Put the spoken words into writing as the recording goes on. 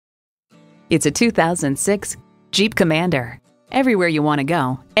It's a 2006 Jeep Commander. Everywhere you want to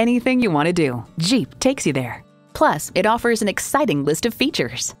go, anything you want to do, Jeep takes you there. Plus, it offers an exciting list of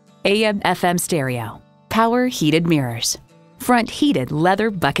features: AM/FM stereo, power heated mirrors, front heated leather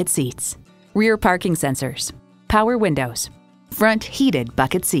bucket seats, rear parking sensors, power windows, front heated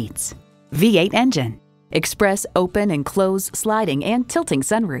bucket seats, V8 engine, express open and close sliding and tilting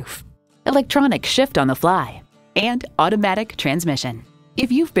sunroof, electronic shift on the fly, and automatic transmission. If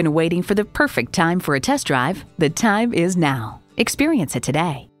you've been waiting for the perfect time for a test drive, the time is now. Experience it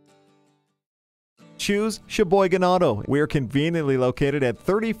today. Choose Sheboygan Auto. We're conveniently located at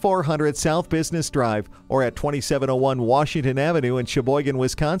 3400 South Business Drive or at 2701 Washington Avenue in Sheboygan,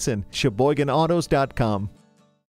 Wisconsin. SheboyganAutos.com.